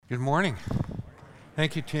Good morning.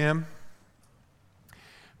 Thank you, Tim.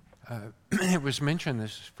 It was mentioned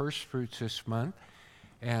this is First Fruits this month,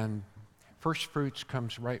 and First Fruits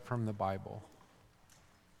comes right from the Bible.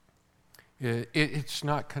 It's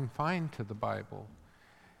not confined to the Bible.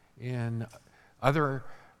 In other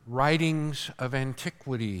writings of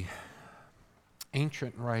antiquity,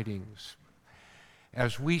 ancient writings,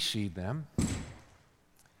 as we see them,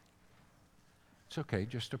 it's okay,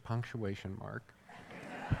 just a punctuation mark.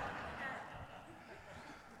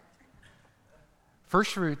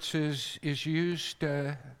 First fruits is used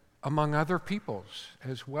among other peoples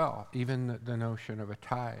as well, even the notion of a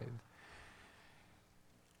tithe,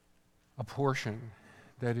 a portion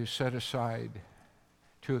that is set aside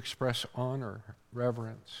to express honor,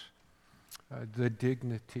 reverence, the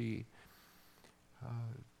dignity,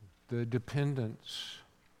 the dependence,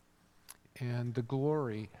 and the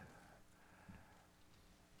glory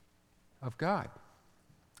of God.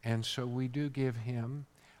 And so we do give Him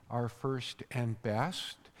our first and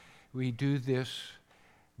best. We do this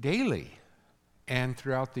daily and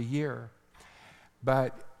throughout the year.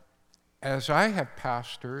 But as I have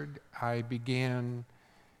pastored, I began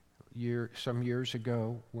some years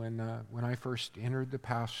ago when I first entered the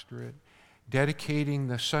pastorate, dedicating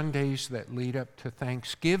the Sundays that lead up to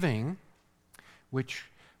Thanksgiving, which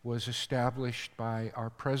was established by our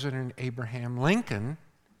President Abraham Lincoln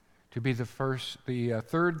to be the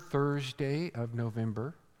third Thursday of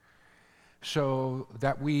November, so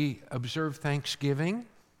that we observe Thanksgiving,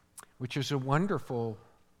 which is a wonderful,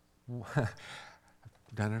 I've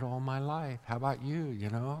done it all my life. How about you? You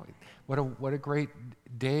know, what a great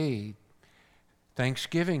day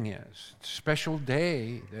Thanksgiving is. It's a special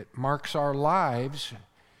day that marks our lives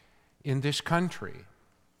in this country.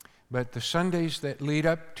 But the Sundays that lead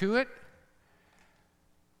up to it,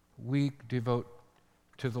 we devote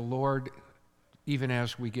to the Lord even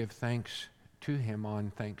as we give thanks to Him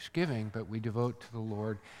on Thanksgiving, but we devote to the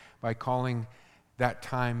Lord by calling that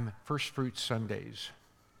time First Fruits Sundays.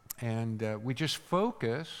 And we just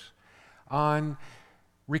focus on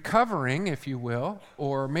recovering, if you will,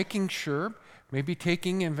 or making sure, maybe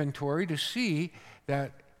taking inventory to see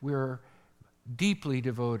that we're deeply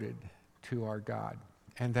devoted to our God,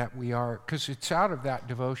 and that we are, because it's out of that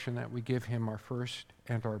devotion that we give Him our first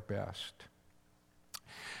and our best.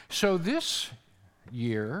 So this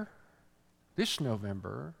year, this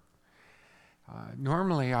November,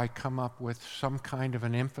 normally I come up with some kind of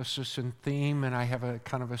an emphasis and theme, and I have a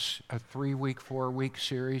kind of a 3-week, 4-week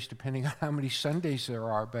series, depending on how many Sundays there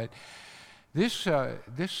are. But this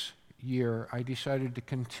year, I decided to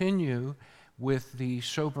continue with the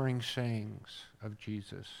sobering sayings of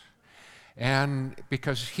Jesus. And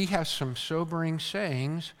because He has some sobering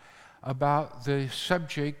sayings about the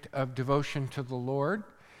subject of devotion to the Lord,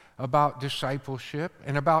 about discipleship,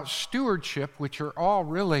 and about stewardship, which are all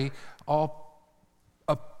really all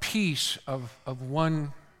a piece of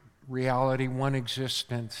one reality, one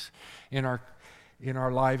existence in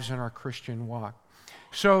our lives, in our Christian walk.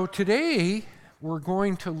 So today we're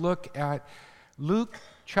going to look at Luke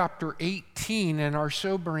chapter 18, and our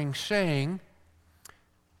sobering saying,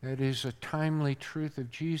 that is a timely truth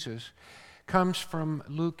of Jesus, comes from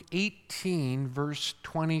Luke 18, verse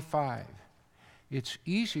 25. It's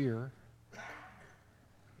easier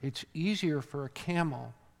for a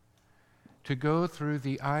camel to go through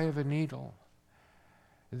the eye of a needle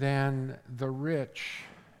than the rich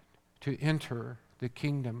to enter the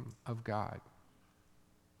kingdom of God.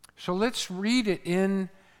 So let's read it in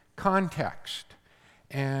context.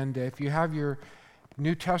 And if you have your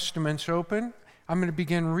New Testaments open, I'm going to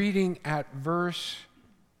begin reading at verse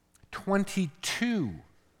 22.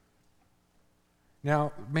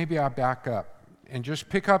 Now, maybe I'll back up and just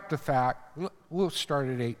pick up the fact. We'll start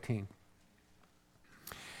at 18.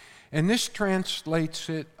 And this translates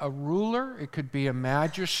it a ruler. It could be a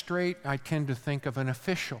magistrate. I tend to think of an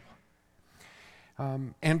official.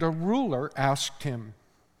 And a ruler asked him.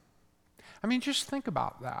 I mean, just think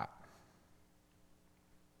about that.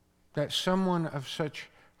 That someone of such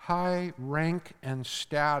high rank and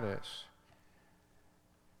status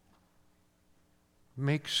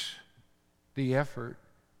makes the effort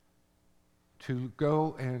to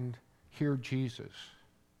go and hear Jesus,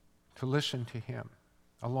 to listen to Him,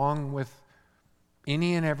 along with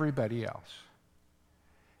any and everybody else.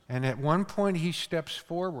 And at one point he steps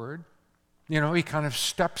forward, he kind of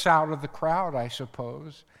steps out of the crowd, I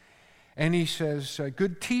suppose, and he says,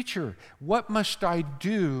 "Good teacher, what must I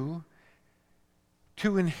do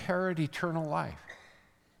to inherit eternal life?"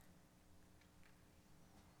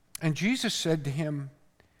 And Jesus said to him,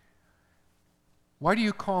 "Why do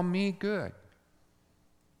you call me good?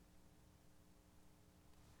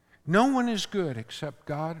 No one is good except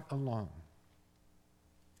God alone.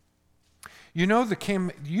 You know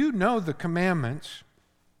the commandments.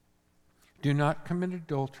 Do not commit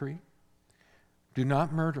adultery. Do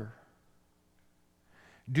not murder.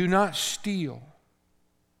 Do not steal.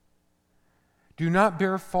 Do not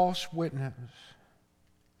bear false witness.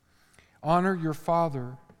 Honor your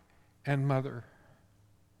father and mother.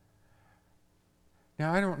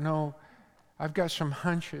 Now, I don't know. I've got some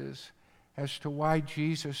hunches as to why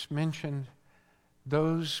Jesus mentioned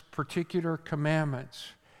those particular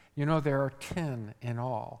commandments. You know, there are 10 in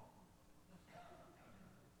all.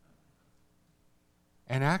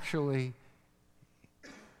 And actually,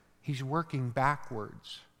 he's working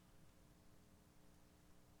backwards.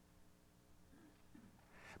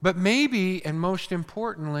 But maybe, and most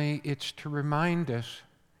importantly, it's to remind us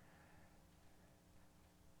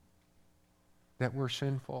that we're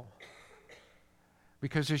sinful.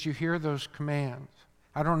 Because as you hear those commands,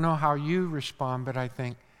 I don't know how you respond, but I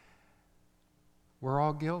think we're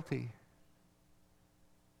all guilty.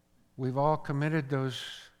 We've all committed those,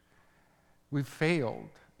 we've failed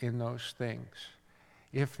in those things.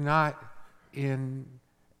 If not in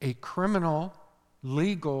a criminal,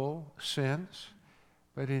 legal sense,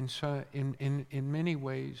 but in many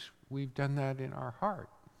ways, we've done that in our heart.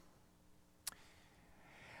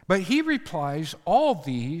 But he replies, all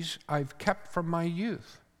these I've kept from my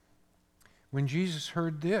youth. When Jesus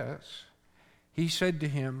heard this, he said to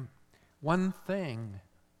him, one thing,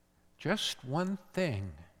 just one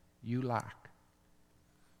thing you lack.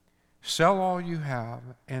 Sell all you have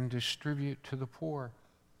and distribute to the poor,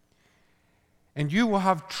 and you will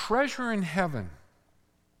have treasure in heaven.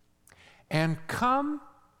 And come,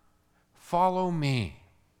 follow me.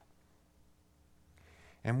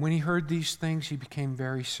 And when he heard these things, he became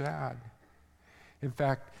very sad. In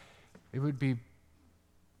fact, it would be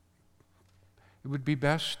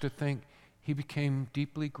best to think he became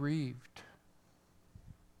deeply grieved.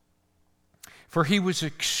 For he was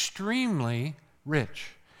extremely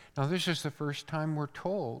rich. Now, this is the first time we're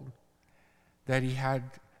told that he had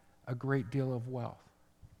a great deal of wealth.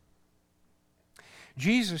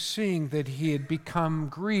 Jesus, seeing that he had become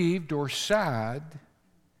grieved or sad,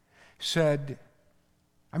 said,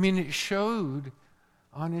 it showed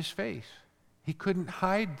on his face. He couldn't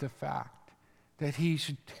hide the fact that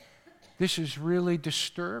this has really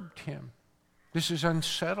disturbed him. This has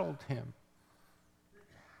unsettled him.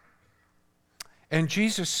 And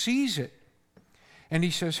Jesus sees it, and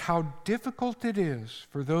he says how difficult it is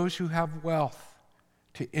for those who have wealth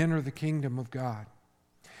to enter the kingdom of God.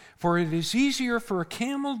 For it is easier for a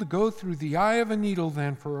camel to go through the eye of a needle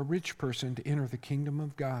than for a rich person to enter the kingdom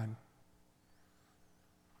of God.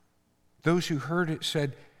 Those who heard it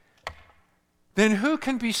said, then who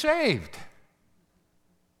can be saved?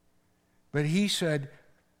 But he said,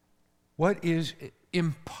 what is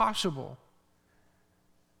impossible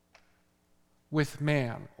with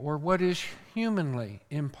man, or what is humanly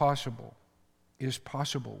impossible, is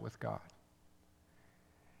possible with God.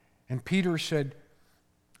 And Peter said,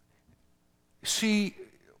 see,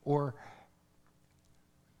 or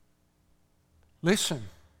listen,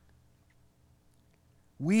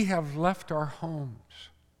 we have left our homes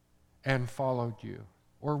and followed you,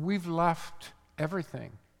 or we've left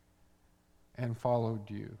everything and followed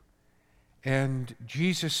you. And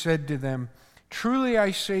Jesus said to them, truly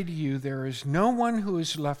I say to you, there is no one who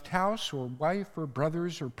has left house or wife or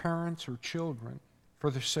brothers or parents or children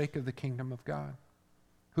for the sake of the kingdom of God,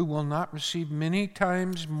 who will not receive many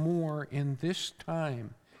times more in this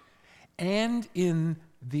time and in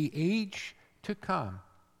the age to come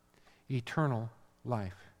eternal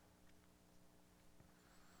life.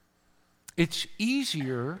 It's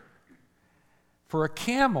easier for a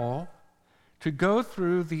camel to go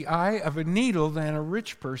through the eye of a needle than a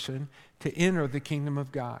rich person to enter the kingdom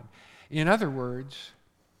of God. In other words,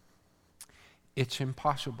 it's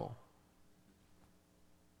impossible.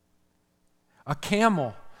 A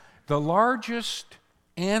camel, the largest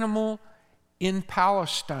animal in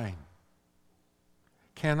Palestine,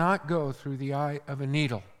 cannot go through the eye of a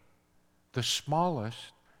needle, the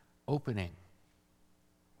smallest opening.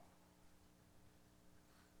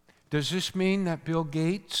 Does this mean that Bill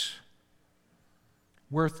Gates,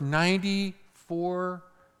 worth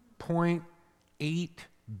 $94.8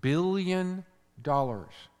 billion,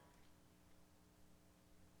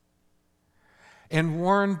 and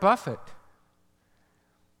Warren Buffett,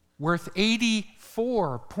 worth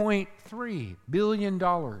 $84.3 billion,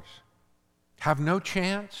 have no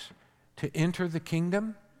chance to enter the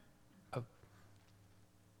kingdom?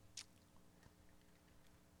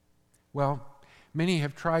 Well, many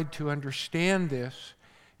have tried to understand this,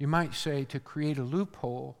 you might say, to create a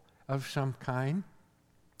loophole of some kind.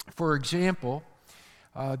 For example,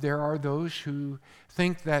 there are those who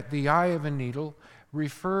think that the eye of a needle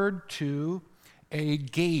referred to a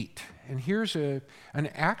gate. And here's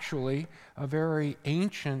actually a very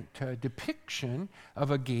ancient depiction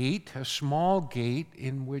of a gate, a small gate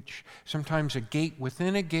in which sometimes a gate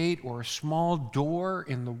within a gate or a small door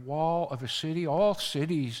in the wall of a city. All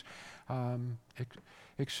cities,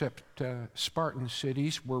 except Spartan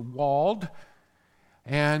cities, were walled.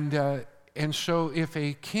 And so if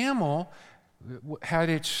a camel had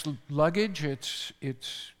its luggage, its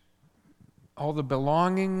all the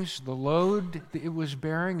belongings, the load that it was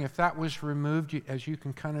bearing, if that was removed, as you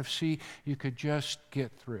can kind of see, you could just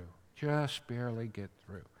get through, just barely get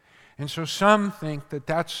through. And so some think that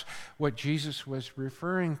that's what Jesus was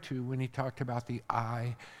referring to when he talked about the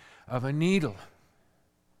eye of a needle.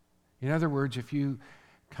 In other words, if you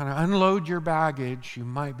kind of unload your baggage, you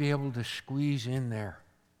might be able to squeeze in there.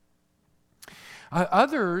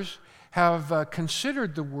 Others have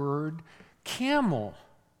considered the word camel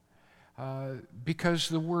because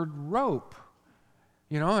the word rope,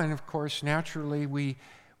 and of course, naturally, we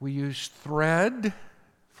use thread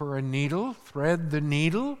for a needle, thread the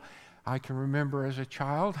needle. I can remember as a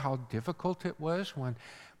child how difficult it was when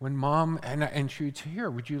Mom, and she would say,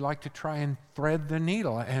 "Here, would you like to try and thread the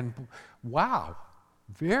needle?" And wow,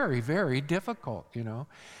 very, very difficult,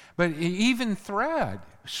 But even thread,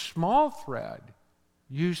 small thread,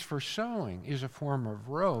 used for sewing, is a form of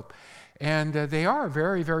rope. And they are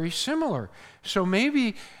very, very similar. So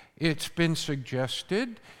maybe it's been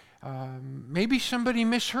suggested, maybe somebody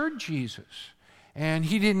misheard Jesus. And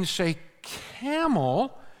he didn't say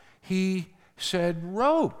camel, he said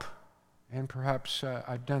rope. And perhaps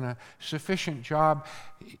I've done a sufficient job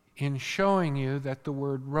in showing you that the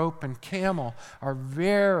word rope and camel are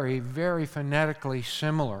very, very phonetically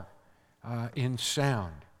similar in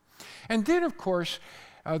sound. And then, of course,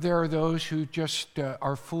 there are those who just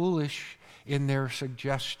are foolish in their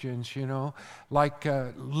suggestions, like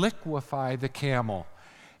liquefy the camel,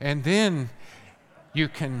 and then you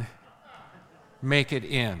can make it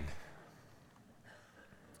in.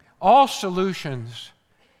 All solutions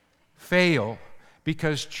fail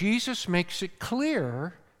because Jesus makes it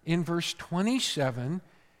clear in verse 27,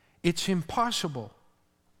 it's impossible.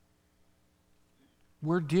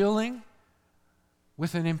 We're dealing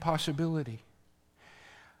with an impossibility.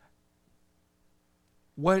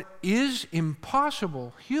 What is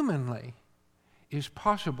impossible humanly is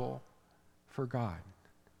possible for God.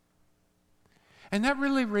 And that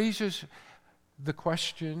really raises the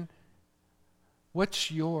question,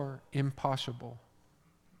 what's your impossible?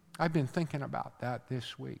 I've been thinking about that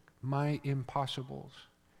this week, my impossibles.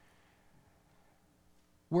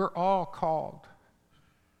 We're all called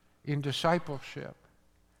in discipleship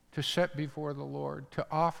to set before the Lord, to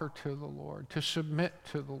offer to the Lord, to submit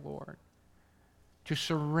to the Lord, to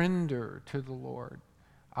surrender to the Lord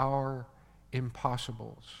our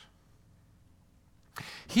impossibles.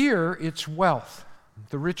 Here it's wealth.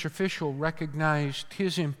 The rich official recognized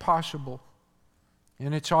his impossible,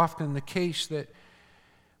 and it's often the case that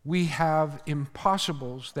we have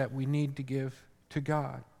impossibles that we need to give to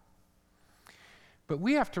God. But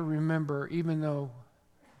we have to remember, even though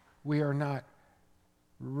we are not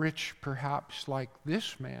rich perhaps like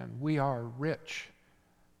this man, we are rich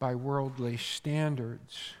by worldly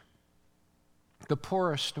standards. The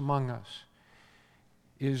poorest among us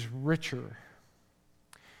is richer.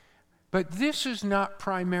 But this is not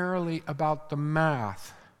primarily about the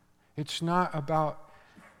math. It's not about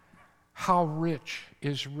how rich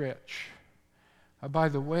is rich. By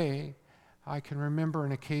the way, I can remember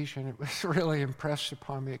an occasion, it was really impressed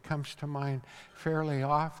upon me, it comes to mind fairly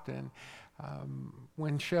often,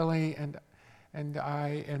 when Shelley and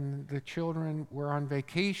I and the children were on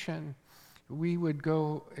vacation. We would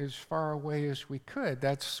go as far away as we could.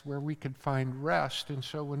 That's where we could find rest. And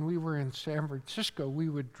so when we were in San Francisco, we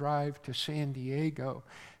would drive to San Diego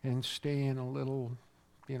and stay in a little,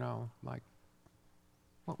 like,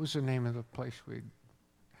 what was the name of the place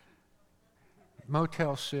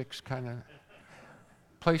Motel 6 kind of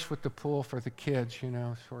place with the pool for the kids,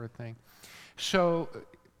 sort of thing. So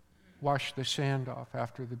wash the sand off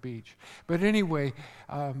after the beach. But anyway,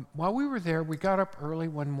 while we were there, we got up early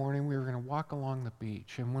one morning. We were going to walk along the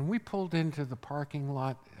beach. And when we pulled into the parking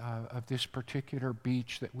lot of this particular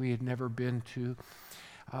beach that we had never been to,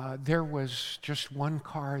 there was just one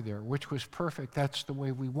car there, which was perfect. That's the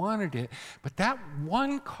way we wanted it. But that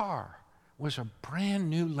one car was a brand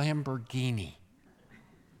new Lamborghini.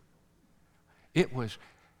 It was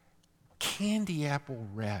candy apple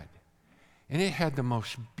red. And it had the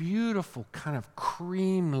most beautiful kind of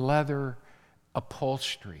cream leather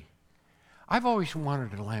upholstery. I've always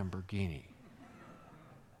wanted a Lamborghini.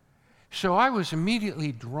 So I was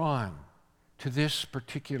immediately drawn to this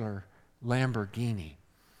particular Lamborghini.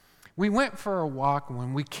 We went for a walk, and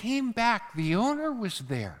when we came back, the owner was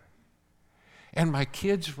there. And my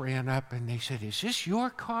kids ran up and they said, "Is this your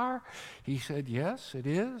car?" He said, "Yes, it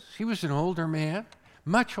is." He was an older man,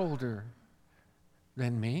 much older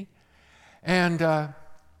than me. And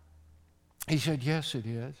he said, "Yes, it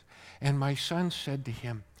is." And my son said to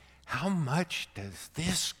him, "How much does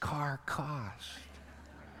this car cost?"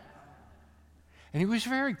 And he was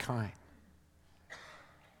very kind.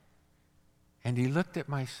 And he looked at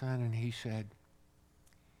my son and he said,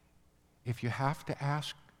 "If you have to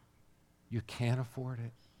ask, you can't afford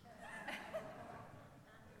it."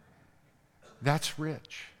 That's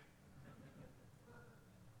rich.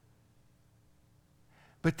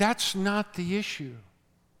 But that's not the issue.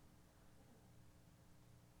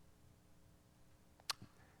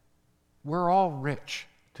 We're all rich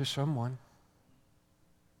to someone.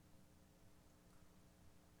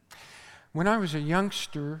 When I was a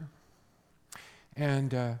youngster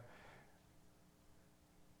and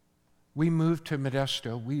we moved to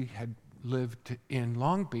Modesto, we had lived in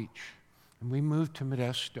Long Beach, and we moved to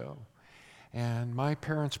Modesto. And my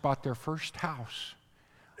parents bought their first house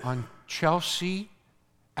on Chelsea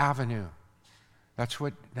Avenue.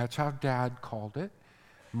 That's how Dad called it.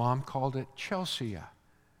 Mom called it Chelsea.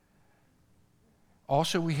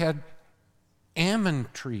 Also, we had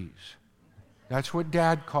almond trees. That's what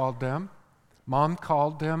Dad called them. Mom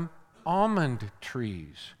called them almond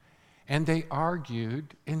trees. And they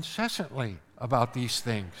argued incessantly about these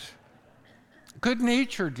things.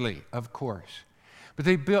 Good-naturedly, of course. But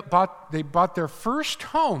they bought their first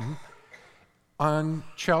home on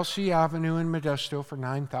Chelsea Avenue in Modesto for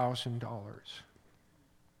 $9,000.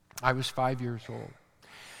 I was 5 years old.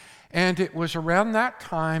 And it was around that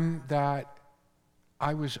time that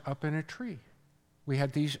I was up in a tree. We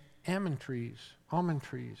had these almond trees.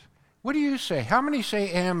 What do you say? How many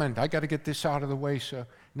say almond? I got to get this out of the way, so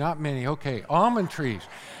not many. Okay, almond trees.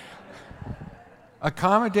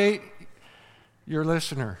 Accommodate your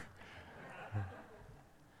listener.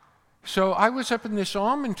 So I was up in this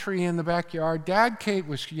almond tree in the backyard. Dad Kate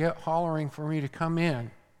was hollering for me to come in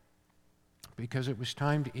because it was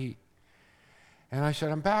time to eat. And I said,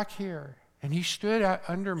 "I'm back here." And he stood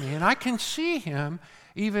under me, and I can see him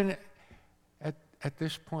even at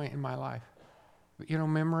this point in my life. But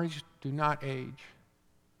memories do not age.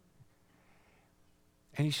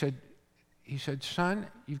 And he said, "Son,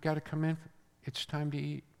 you've got to come in. It's time to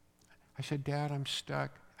eat." I said, "Dad, I'm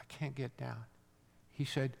stuck. I can't get down." He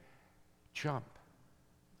said, "Jump."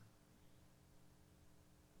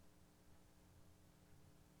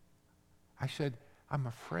 I said, "I'm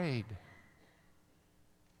afraid."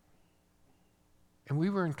 And we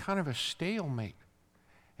were in kind of a stalemate.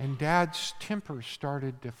 And Dad's temper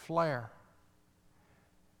started to flare.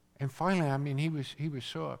 And finally, he was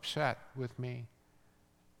so upset with me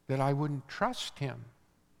that I wouldn't trust him.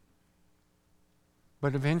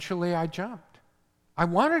 But eventually I jumped. I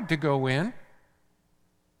wanted to go in.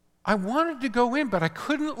 But I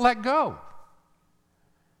couldn't let go.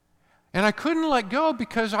 And I couldn't let go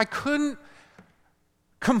because I couldn't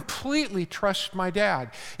completely trust my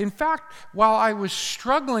dad. In fact, while I was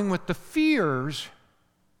struggling with the fears,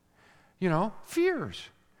 fears.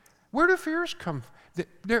 Where do fears come from?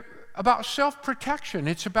 They're about self-protection.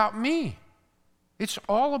 It's about me. It's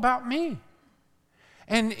all about me.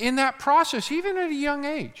 And in that process, even at a young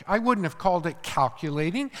age, I wouldn't have called it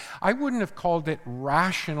calculating. I wouldn't have called it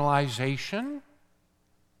rationalization.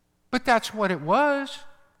 But that's what it was.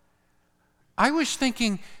 I was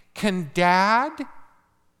thinking, can Dad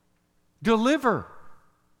deliver?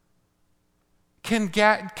 Can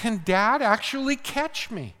Dad actually catch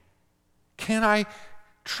me? Can I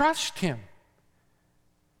trust him?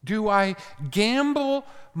 Do I gamble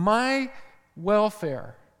my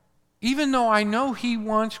welfare? Even though I know he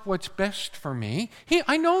wants what's best for me,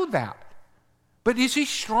 I know that. But is he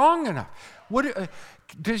strong enough?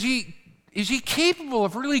 Is he capable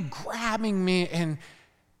of really grabbing me and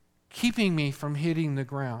keeping me from hitting the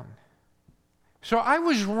ground? So I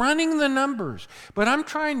was running the numbers, but I'm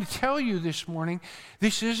trying to tell you this morning,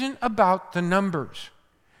 this isn't about the numbers.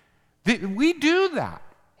 We do that.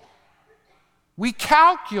 We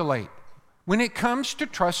calculate when it comes to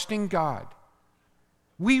trusting God.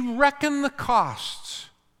 We reckon the costs.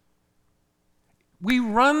 We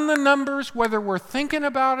run the numbers whether we're thinking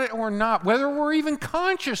about it or not, whether we're even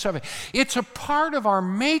conscious of it. It's a part of our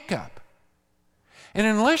makeup. And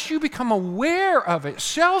unless you become aware of it,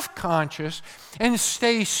 self-conscious, and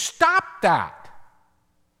stop that.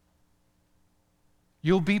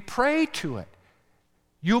 You'll be prey to it.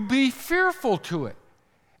 You'll be fearful to it.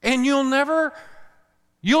 And you'll never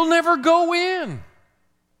go in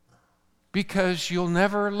because you'll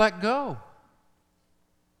never let go.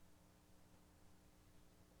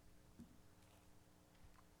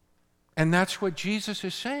 And that's what Jesus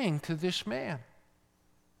is saying to this man.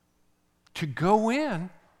 To go in,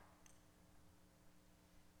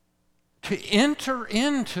 to enter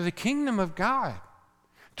into the kingdom of God,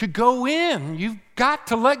 to go in, you've got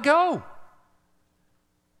to let go.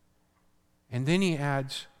 And then he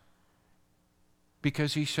adds,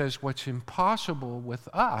 because he says what's impossible with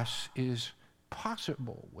us is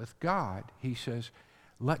possible with God. He says,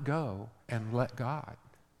 let go and let God.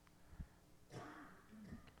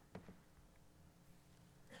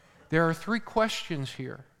 There are 3 questions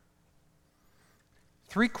here.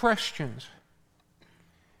 3 questions.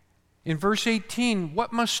 In verse 18,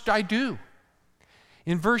 what must I do?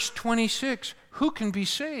 In verse 26, who can be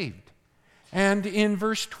saved? And in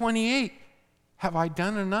verse 28, have I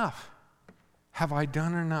done enough? Have I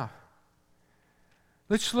done enough?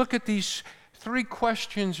 Let's look at these 3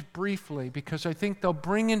 questions briefly because I think they'll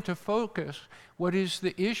bring into focus what is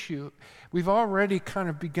the issue. We've already kind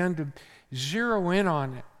of begun to zero in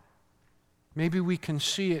on it. Maybe we can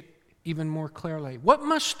see it even more clearly. What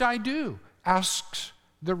must I do? Asks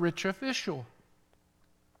the rich official.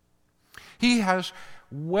 He has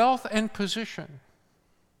wealth and position.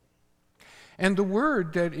 And the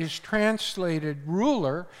word that is translated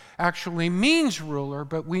ruler actually means ruler,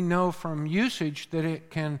 but we know from usage that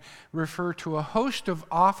it can refer to a host of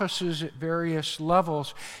offices at various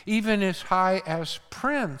levels, even as high as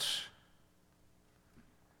prince.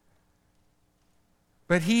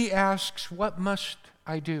 But he asks, what must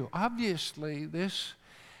I do? Obviously, this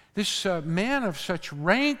man of such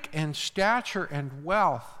rank and stature and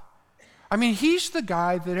wealth, I mean, he's the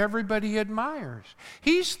guy that everybody admires.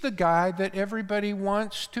 He's the guy that everybody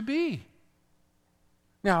wants to be.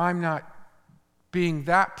 Now, I'm not being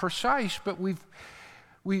that precise, but we've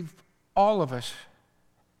all of us,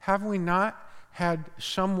 have we not had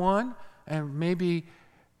someone, and maybe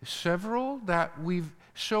several, that we've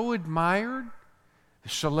so admired?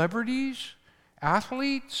 Celebrities,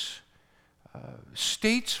 athletes,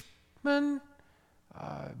 statesmen,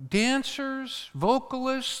 dancers,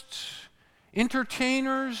 vocalists,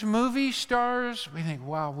 entertainers, movie stars. We think,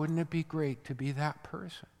 wow, wouldn't it be great to be that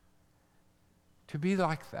person? To be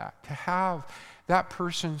like that, to have that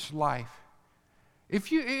person's life.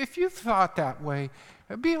 If you've thought that way,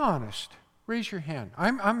 be honest. Raise your hand.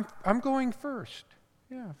 I'm going first.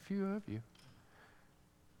 Yeah, a few of you.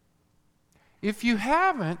 If you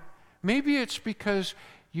haven't, maybe it's because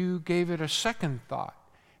you gave it a second thought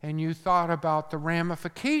and you thought about the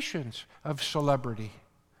ramifications of celebrity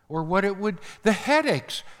or the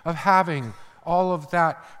headaches of having all of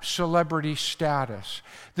that celebrity status,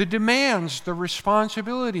 the demands, the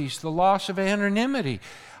responsibilities, the loss of anonymity.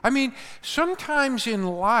 I mean, sometimes in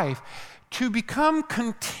life, to become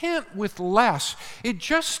content with less, it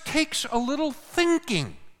just takes a little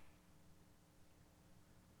thinking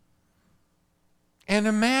and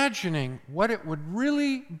imagining what it would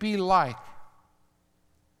really be like.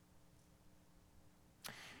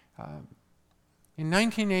 In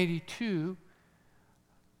 1982,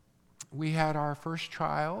 we had our first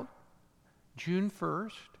child, June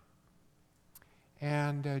 1st,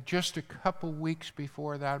 and just a couple weeks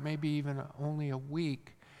before that, maybe even only a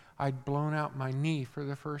week, I'd blown out my knee for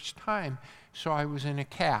the first time, so I was in a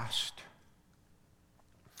cast.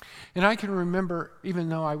 And I can remember, even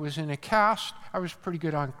though I was in a cast, I was pretty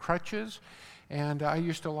good on crutches, and I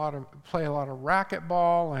used to play a lot of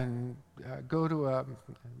racquetball and go to a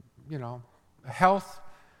health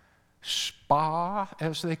spa,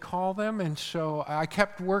 as they call them, and so I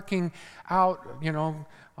kept working out,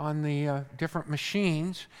 on the different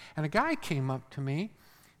machines, and a guy came up to me.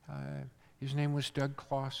 His name was Doug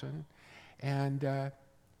Clausen, and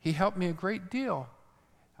he helped me a great deal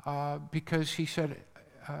because he said,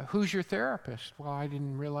 who's your therapist? Well, I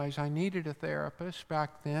didn't realize I needed a therapist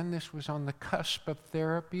back then. This was on the cusp of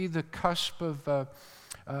therapy, the cusp of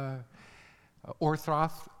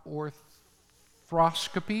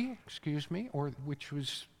arthroscopy, which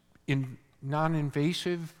was in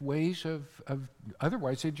non-invasive ways of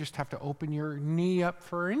otherwise they'd just have to open your knee up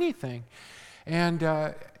for anything.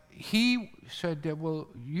 And he said, well,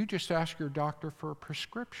 you just ask your doctor for a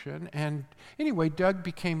prescription. And anyway, Doug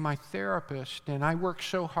became my therapist, and I worked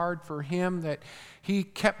so hard for him that he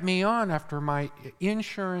kept me on after my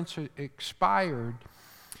insurance expired.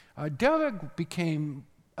 Doug became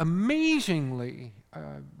amazingly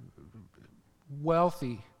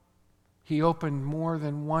wealthy. He opened more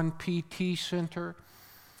than one PT center.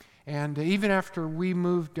 And even after we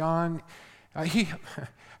moved on, he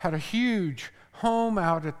had a huge home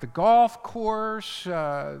out at the golf course.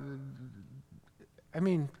 And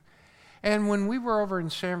when we were over in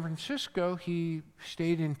San Francisco, he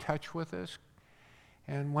stayed in touch with us.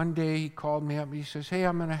 And one day he called me up and he says, hey,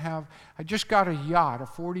 I just got a yacht, a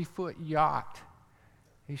 40-foot yacht.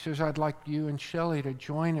 He says, I'd like you and Shelley to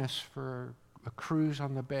join us for a cruise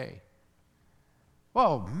on the bay.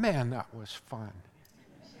 Oh, man, that was fun.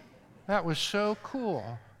 That was so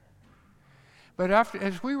cool. But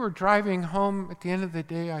as we were driving home at the end of the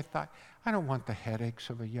day, I thought, I don't want the headaches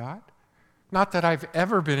of a yacht. Not that I've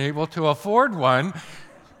ever been able to afford one.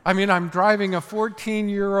 I'm driving a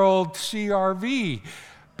 14-year-old CRV,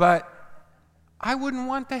 but I wouldn't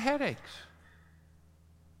want the headaches.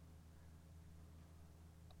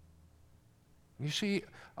 You see,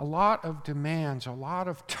 a lot of demands, a lot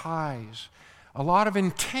of ties, a lot of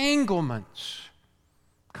entanglements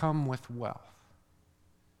come with wealth.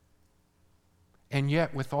 And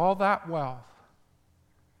yet, with all that wealth,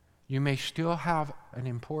 you may still have an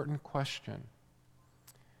important question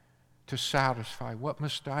to satisfy. What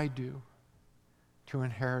must I do to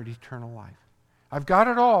inherit eternal life? I've got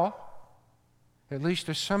it all, at least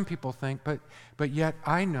as some people think, but yet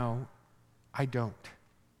I know I don't.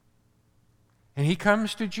 And he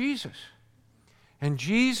comes to Jesus. And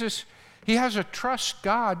Jesus, he has a trust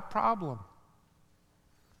God problem.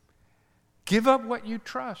 Give up what you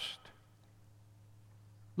trust.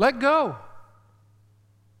 Let go.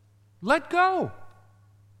 Let go.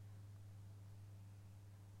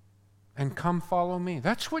 And come follow me.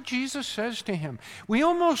 That's what Jesus says to him. We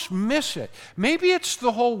almost miss it. Maybe it's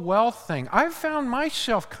the whole wealth thing. I've found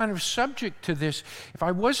myself kind of subject to this. If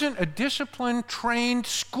I wasn't a disciplined, trained,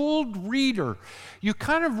 schooled reader, you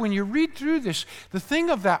kind of, when you read through this, the thing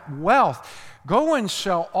of that wealth, go and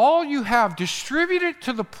sell all you have, distribute it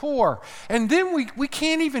to the poor, and then we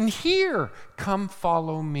can't even hear, come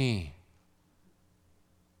follow me.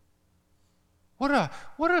 What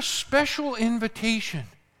a special invitation.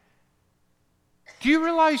 Do you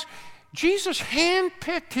realize Jesus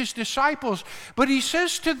handpicked his disciples, but he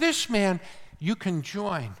says to this man, you can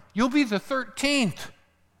join. You'll be the 13th.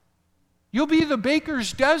 You'll be the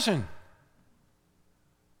baker's dozen.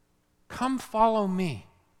 Come follow me.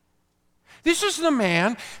 This is the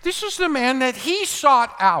man that he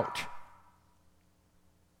sought out.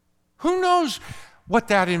 Who knows what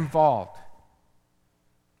that involved?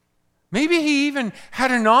 Maybe he even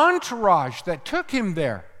had an entourage that took him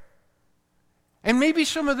there. And maybe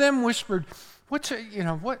some of them whispered, what's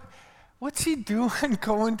he doing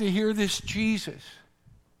going to hear this Jesus?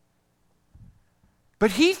 But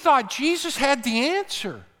he thought Jesus had the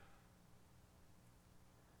answer.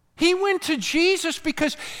 He went to Jesus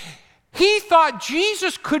because he thought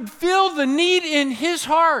Jesus could fill the need in his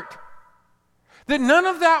heart that none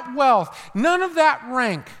of that wealth, none of that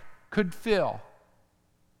rank could fill.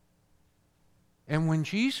 And when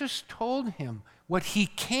Jesus told him what he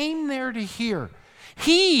came there to hear,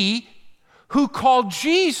 he who called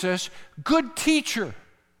Jesus good teacher,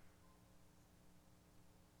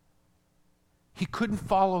 he couldn't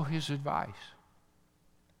follow his advice,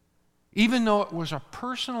 even though it was a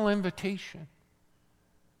personal invitation.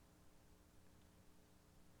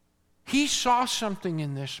 He saw something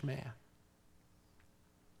in this man.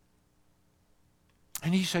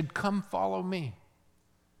 And he said, come follow me.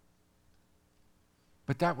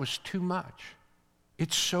 But that was too much.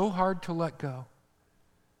 It's so hard to let go.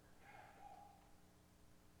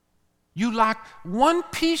 You lack one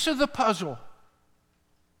piece of the puzzle.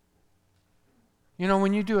 You know,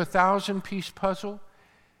 when you do a 1,000-piece puzzle,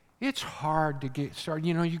 it's hard to get started.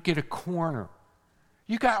 You know, you get a corner.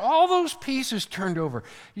 You got all those pieces turned over.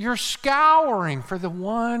 You're scouring for the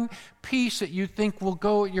one piece that you think will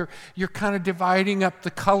go. You're kind of dividing up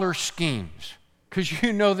the color schemes because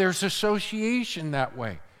you know there's association that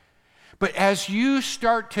way. But as you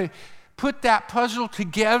start to put that puzzle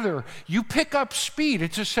together, you pick up speed.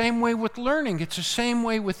 It's the same way with learning. It's the same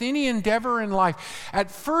way with any endeavor in life.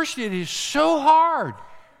 At first, it is so hard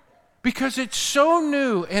because it's so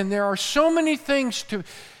new and there are so many things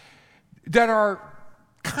that are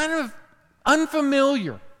kind of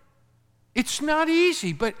unfamiliar. It's not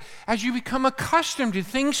easy, but as you become accustomed to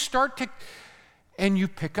things and you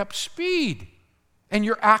pick up speed and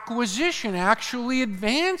your acquisition actually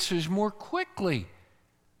advances more quickly.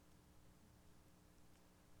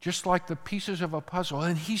 Just like the pieces of a puzzle,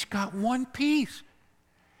 and he's got one piece.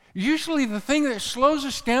 Usually the thing that slows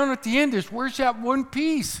us down at the end is, where's that one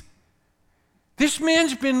piece? This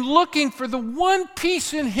man's been looking for the one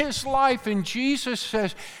piece in his life, and Jesus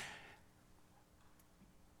says,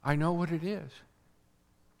 I know what it is.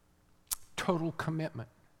 total commitment.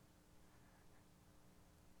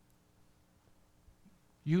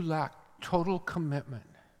 You lack total commitment.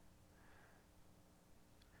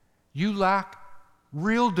 You lack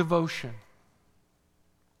real devotion.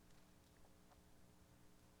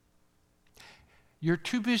 You're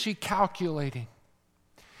too busy calculating.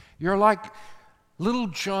 You're like little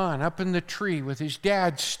John up in the tree with his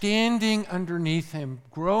dad standing underneath him,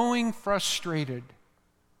 growing frustrated.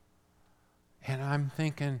 And I'm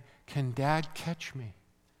thinking, can Dad catch me?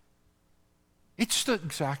 It's the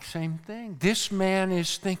exact same thing. This man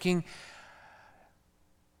is thinking,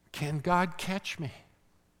 can God catch me?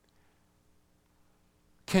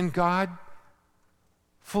 Can God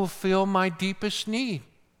fulfill my deepest need?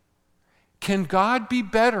 Can God be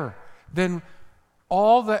better than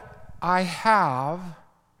all that I have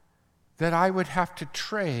that I would have to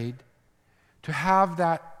trade to have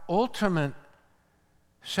that ultimate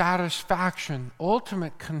satisfaction,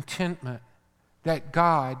 ultimate contentment that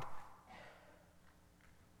God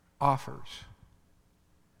offers?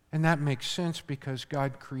 And that makes sense because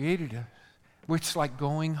God created us. It's like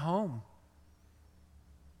going home.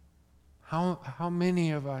 How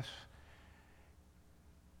many of us,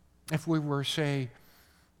 if we were, say,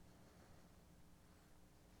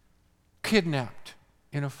 kidnapped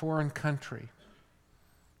in a foreign country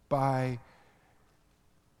by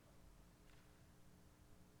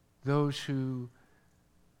those who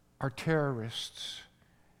are terrorists,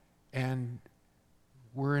 and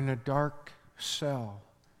we're in a dark cell,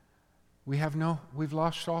 we've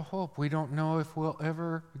lost all hope. We don't know if we'll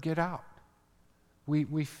ever get out.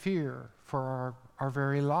 We fear for our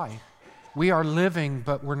very life. We are living,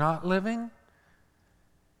 but we're not living.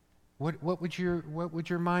 What would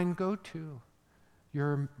your mind go to?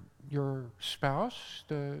 Your spouse,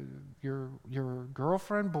 your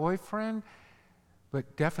girlfriend, boyfriend,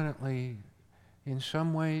 but definitely, in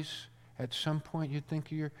some ways, at some point, you'd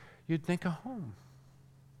think of home.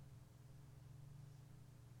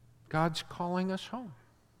 God's calling us home,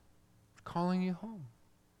 calling you home.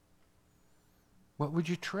 What would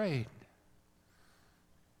you trade?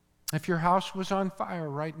 If your house was on fire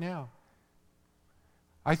right now,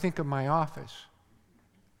 I think of my office.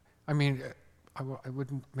 I mean, I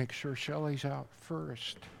would make sure Shelley's out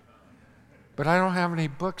first. But I don't have any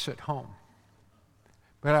books at home.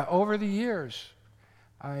 But over the years,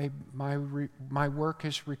 my work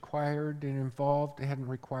has required and involved, it hadn't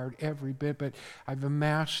required every bit, but I've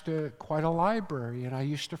amassed quite a library, and I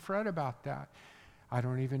used to fret about that. I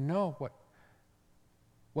don't even know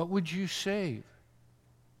what would you save?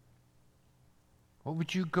 What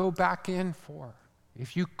would you go back in for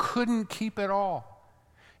if you couldn't keep it all?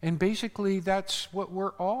 And basically, that's what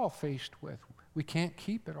we're all faced with. We can't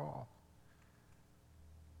keep it all.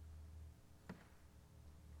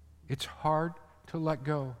 It's hard to let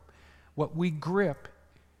go. What we grip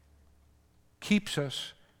keeps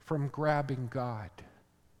us from grabbing God.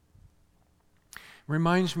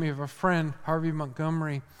 Reminds me of a friend, Harvey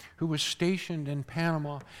Montgomery, who was stationed in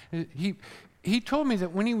Panama. He told me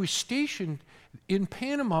that when he was stationed in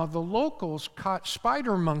Panama, the locals caught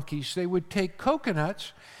spider monkeys. They would take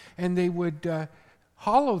coconuts and they would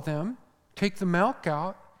hollow them, take the milk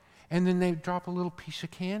out, and then they'd drop a little piece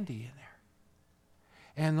of candy in there.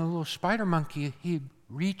 And the little spider monkey, he'd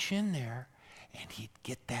reach in there and he'd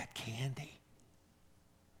get that candy.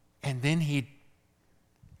 And then he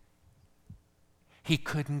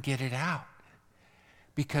couldn't get it out.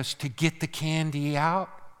 Because to get the candy out,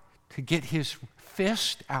 to get his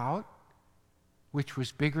fist out, which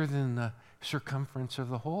was bigger than the circumference of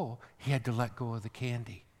the hole, he had to let go of the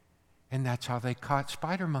candy. And that's how they caught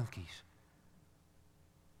spider monkeys.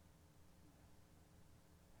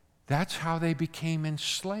 That's how they became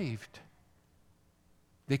enslaved.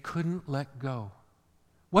 They couldn't let go.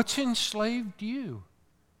 What's enslaved you?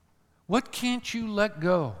 What can't you let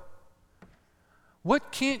go?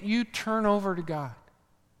 What can't you turn over to God?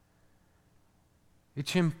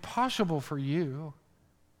 It's impossible for you,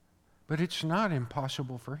 but it's not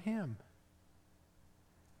impossible for Him.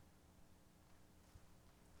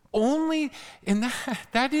 Only, and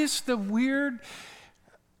that is the weird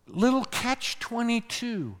little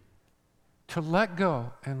catch-22, to let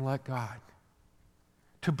go and let God.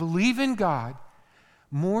 To believe in God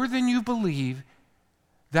more than you believe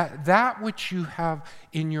that which you have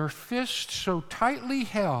in your fist so tightly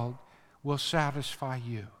held will satisfy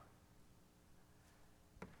you.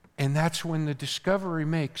 And that's when the discovery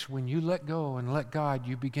makes, when you let go and let God,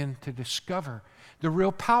 you begin to discover the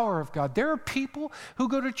real power of God. There are people who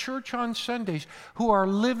go to church on Sundays who are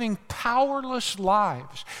living powerless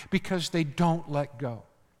lives because they don't let go.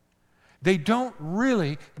 They don't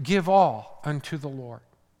really give all unto the Lord.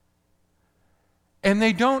 And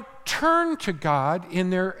they don't turn to God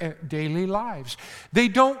in their daily lives. They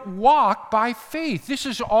don't walk by faith. This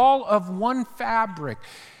is all of one fabric.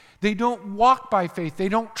 They don't walk by faith. They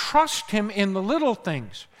don't trust Him in the little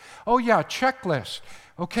things. Oh yeah, checklist.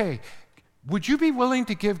 Okay, would you be willing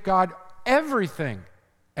to give God everything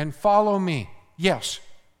and follow me? Yes.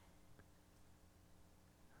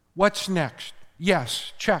 What's next?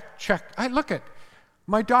 Yes, check. I look at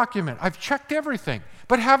my document. I've checked everything.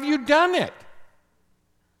 But have you done it?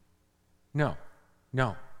 No.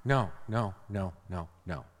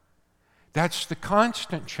 That's the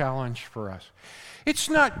constant challenge for us. It's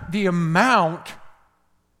not the amount,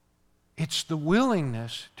 it's the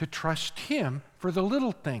willingness to trust Him for the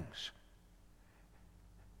little things.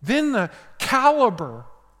 Then the caliber,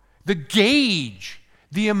 the gauge,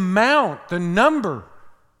 the amount, the number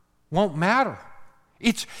won't matter.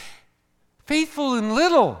 It's faithful in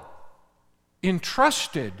little,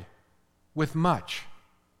 entrusted with much.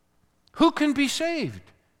 Who can be saved?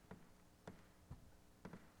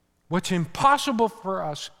 What's impossible for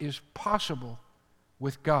us is possible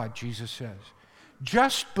with God, Jesus says.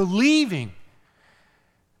 Just believing,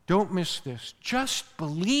 don't miss this, just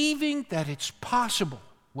believing that it's possible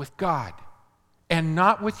with God and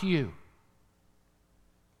not with you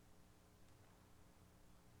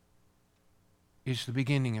is the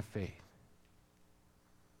beginning of faith.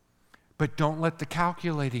 But don't let the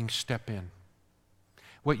calculating step in.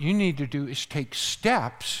 What you need to do is take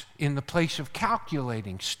steps in the place of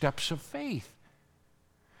calculating, steps of faith.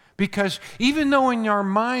 Because even though in our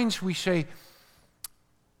minds we say,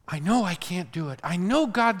 I know I can't do it, I know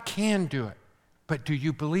God can do it, but do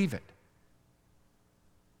you believe it?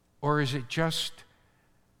 Or is it just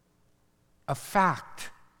a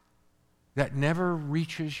fact that never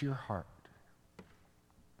reaches your heart?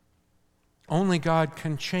 Only God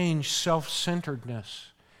can change self-centeredness,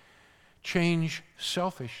 change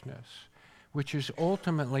selfishness, which is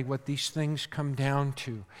ultimately what these things come down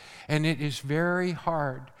to. And it is very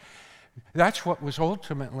hard. That's what was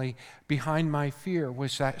ultimately behind my fear,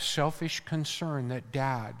 was that selfish concern that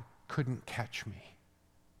Dad couldn't catch me.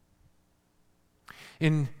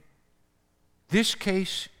 In this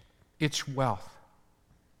case, it's wealth.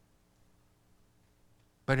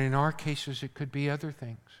 But in our cases, it could be other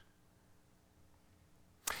things.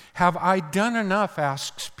 Have I done enough,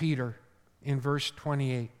 asks Peter in verse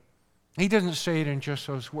 28. He doesn't say it in just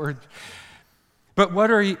those words. But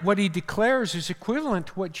what he declares is equivalent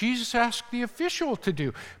to what Jesus asked the official to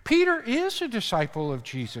do. Peter is a disciple of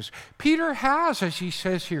Jesus. Peter has, as he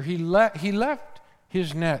says here, he left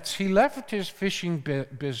his nets. He left his fishing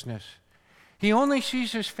business. He only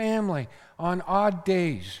sees his family on odd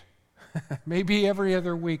days, maybe every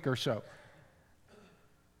other week or so.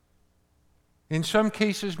 In some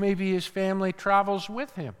cases, maybe his family travels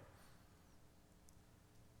with him.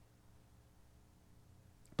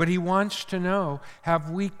 But he wants to know, have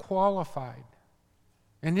we qualified?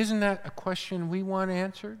 And isn't that a question we want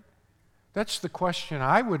answered? That's the question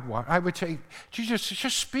I would want. I would say, Jesus,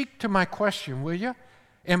 just speak to my question, will you?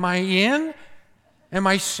 Am I in? Am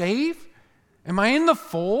I safe? Am I in the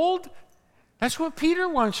fold? That's what Peter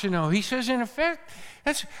wants to know. He says, in effect,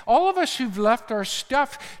 that's all of us who've left our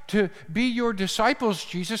stuff to be your disciples,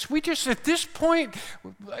 Jesus. We just, at this point,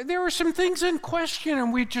 there are some things in question,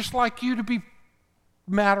 and we'd just like you to be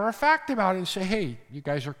matter of fact about it and say, hey, you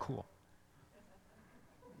guys are cool.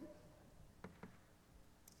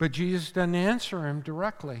 But Jesus doesn't answer him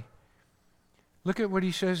directly. Look at what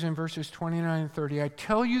he says in verses 29 and 30. I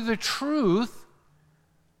tell you the truth.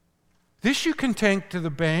 This you can take to the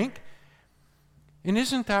bank. And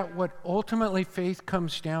isn't that what ultimately faith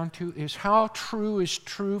comes down to, is how true is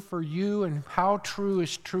true for you and how true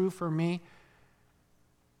is true for me?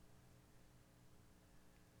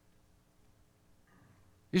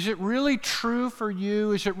 Is it really true for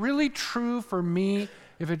you? Is it really true for me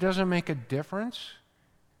if it doesn't make a difference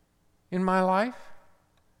in my life?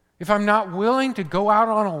 If I'm not willing to go out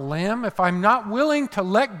on a limb, if I'm not willing to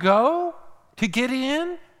let go to get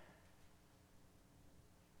in?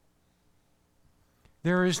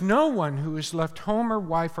 There is no one who has left home or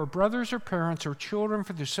wife or brothers or parents or children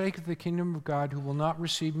for the sake of the kingdom of God who will not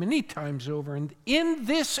receive many times over in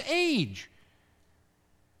this age.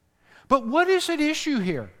 But what is at issue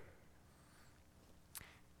here?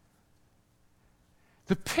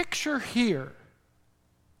 The picture here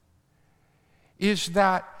is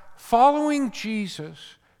that following Jesus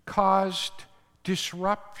caused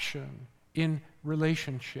disruption in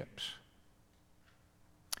relationships.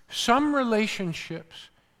 Some relationships,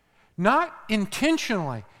 not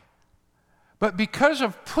intentionally, but because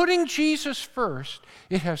of putting Jesus first,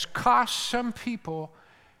 it has cost some people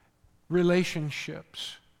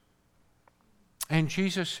relationships. And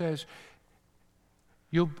Jesus says,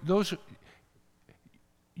 you'll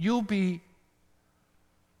be,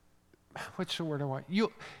 what's the word I want?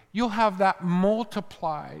 You'll have that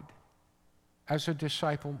multiplied as a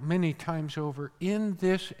disciple many times over in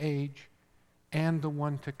this age and the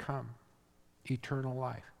one to come, eternal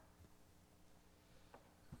life.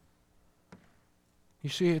 You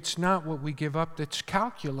see, it's not what we give up that's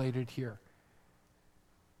calculated here.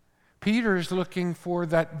 Peter is looking for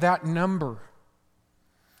that number.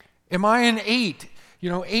 Am I an 8?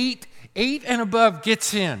 8 and above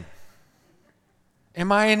gets in.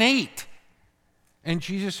 Am I an 8? And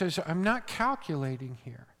Jesus says, I'm not calculating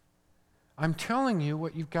here. I'm telling you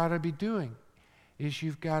what you've got to be doing is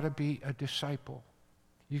you've got to be a disciple.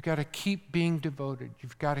 You've got to keep being devoted.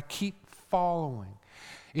 You've got to keep following.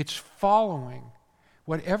 It's following.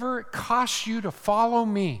 Whatever it costs you to follow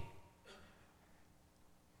me.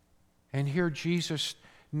 And here Jesus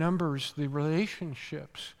numbers the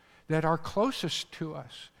relationships that are closest to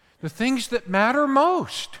us, the things that matter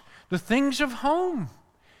most, the things of home.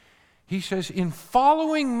 He says, in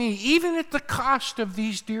following me, even at the cost of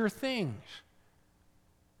these dear things.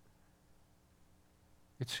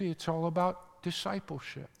 It's all about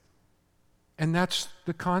discipleship. And that's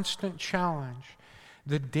the constant challenge,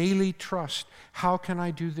 the daily trust. How can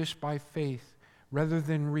I do this by faith rather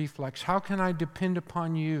than reflex? How can I depend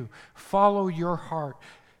upon you, follow your heart?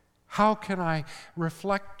 How can I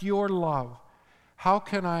reflect your love? How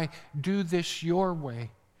can I do this your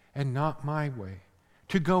way and not my way?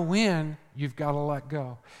 To go in, you've got to let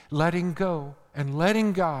go. Letting go and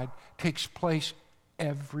letting God takes place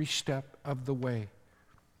every step of the way.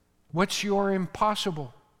 What's your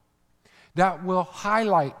impossible? That will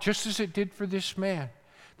highlight, just as it did for this man,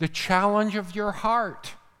 the challenge of your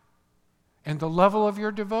heart and the level of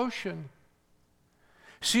your devotion.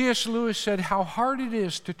 C.S. Lewis said how hard it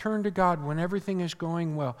is to turn to God when everything is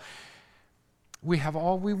going well. We have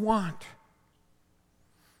all we want.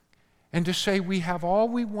 And to say we have all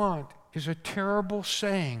we want is a terrible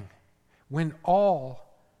saying when all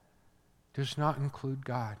does not include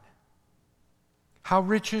God. How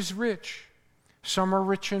rich is rich? Some are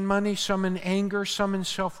rich in money, some in anger, some in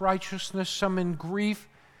self-righteousness, some in grief.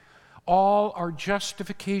 All are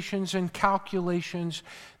justifications and calculations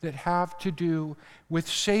that have to do with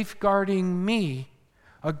safeguarding me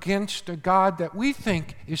against a God that we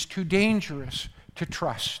think is too dangerous to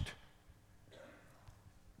trust.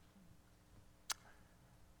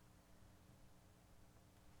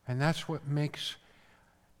 And that's what makes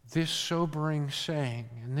this sobering saying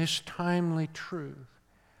and this timely truth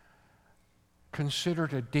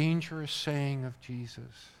considered a dangerous saying of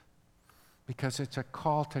Jesus, because it's a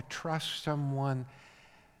call to trust someone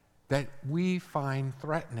that we find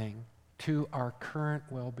threatening to our current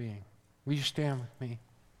well-being. Will you stand with me?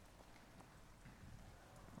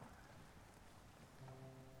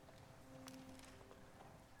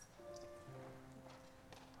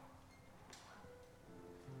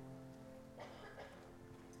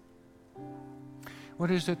 What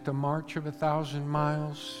is it? The march of 1,000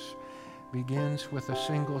 miles begins with a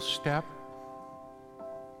single step.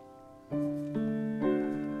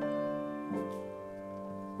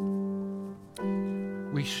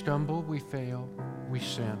 We stumble, we fail, we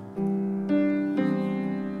sin.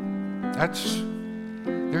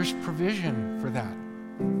 There's provision for that.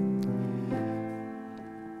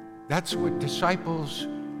 That's what disciples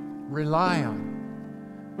rely on.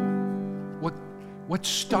 What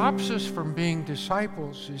stops us from being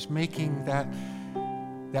disciples is making that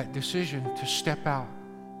decision to step out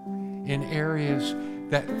in areas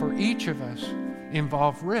that for each of us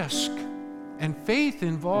involve risk. And faith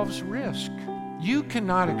involves risk. You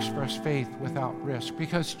cannot express faith without risk,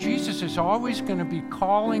 because Jesus is always going to be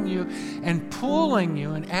calling you and pulling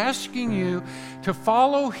you and asking you to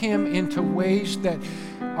follow him into ways that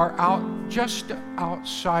are just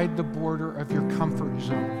outside the border of your comfort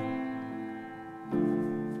zone.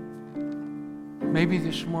 Maybe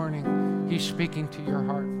this morning he's speaking to your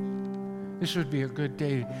heart. This would be a good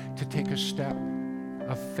day to take a step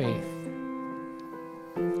of faith.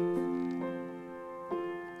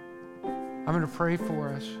 I'm going to pray for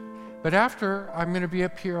us. But after, I'm going to be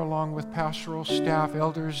up here along with pastoral staff,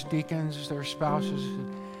 elders, deacons, their spouses.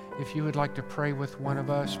 If you would like to pray with one of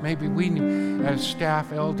us, maybe we, as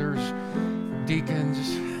staff, elders,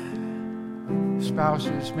 deacons,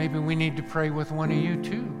 spouses, maybe we need to pray with one of you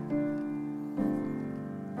too.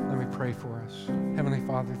 Let me pray for us. Heavenly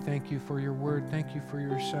Father, thank you for your word. Thank you for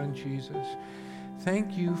your Son, Jesus.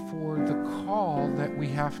 Thank you for the call that we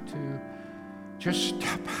have to just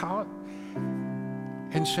step out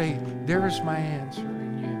and say, there is my answer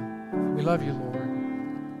in you. We love you, Lord.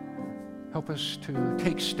 Help us to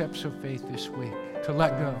take steps of faith this week, to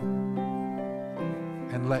let go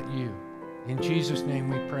and let you. In Jesus'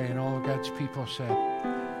 name we pray, and all of God's people said,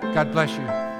 God bless you.